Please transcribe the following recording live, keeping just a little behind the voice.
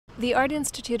The Art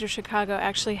Institute of Chicago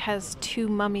actually has two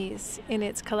mummies in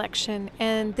its collection,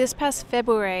 and this past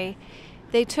February,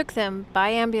 they took them by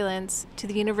ambulance to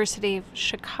the University of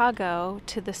Chicago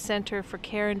to the Center for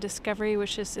Care and Discovery,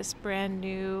 which is this brand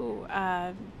new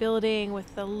building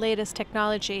with the latest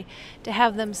technology, to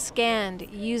have them scanned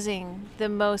using the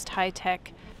most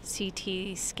high-tech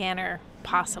CT scanner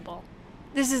possible.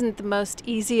 This isn't the most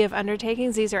easy of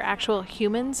undertakings. These are actual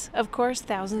humans, of course,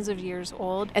 thousands of years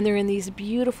old, and they're in these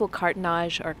beautiful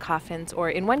cartonnage or coffins, or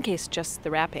in one case, just the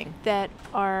wrapping, that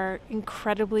are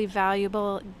incredibly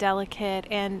valuable, delicate,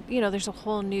 and, there's a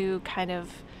whole new kind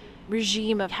of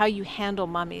regime of how you handle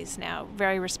mummies now,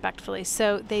 very respectfully.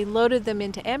 So they loaded them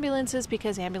into ambulances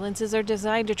because ambulances are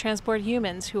designed to transport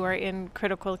humans who are in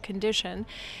critical condition.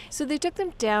 So they took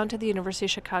them down to the University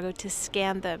of Chicago to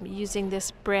scan them using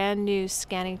this brand new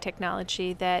scanning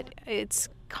technology that it's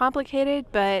complicated,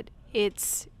 but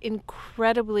it's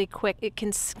incredibly quick. It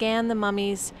can scan the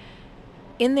mummies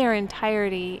in their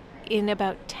entirety in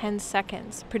about 10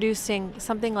 seconds, producing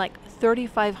something like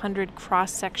 3,500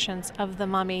 cross-sections of the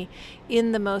mummy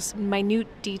in the most minute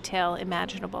detail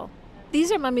imaginable.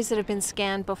 These are mummies that have been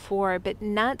scanned before, but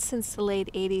not since the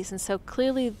late 80s, and so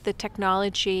clearly the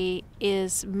technology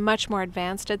is much more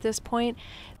advanced at this point.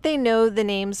 They know the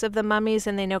names of the mummies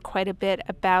and they know quite a bit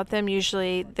about them.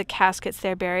 Usually the caskets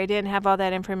they're buried in have all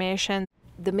that information.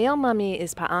 The male mummy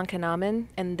is Pa'ankanamen,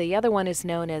 and the other one is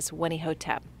known as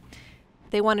Wenihotep.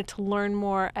 They wanted to learn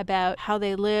more about how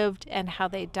they lived and how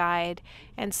they died,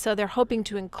 and so they're hoping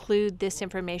to include this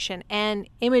information and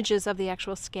images of the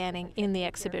actual scanning in the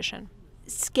exhibition.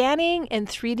 Scanning and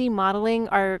 3D modeling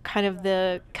are kind of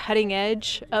the cutting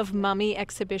edge of mummy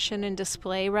exhibition and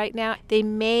display right now. They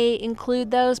may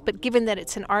include those, but given that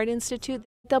it's an art institute,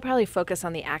 they'll probably focus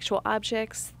on the actual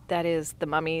objects, that is, the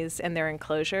mummies and their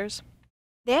enclosures.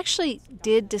 They actually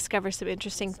did discover some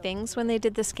interesting things when they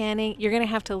did the scanning. You're going to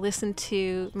have to listen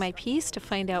to my piece to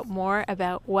find out more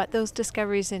about what those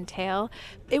discoveries entail.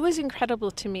 It was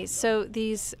incredible to me. So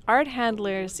these art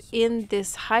handlers in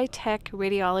this high-tech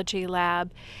radiology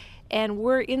lab, and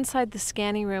we're inside the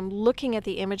scanning room looking at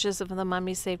the images of the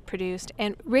mummies they've produced,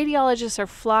 and radiologists are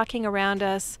flocking around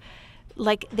us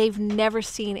like they've never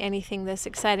seen anything this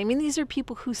exciting. I mean, these are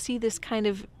people who see this kind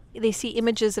of they see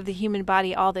images of the human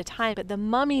body all the time, but the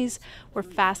mummies were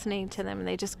fascinating to them and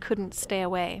they just couldn't stay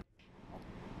away.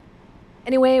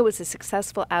 Anyway, it was a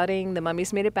successful outing. The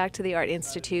mummies made it back to the Art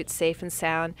Institute safe and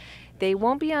sound. They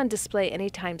won't be on display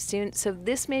anytime soon, so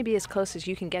this may be as close as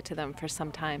you can get to them for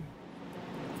some time.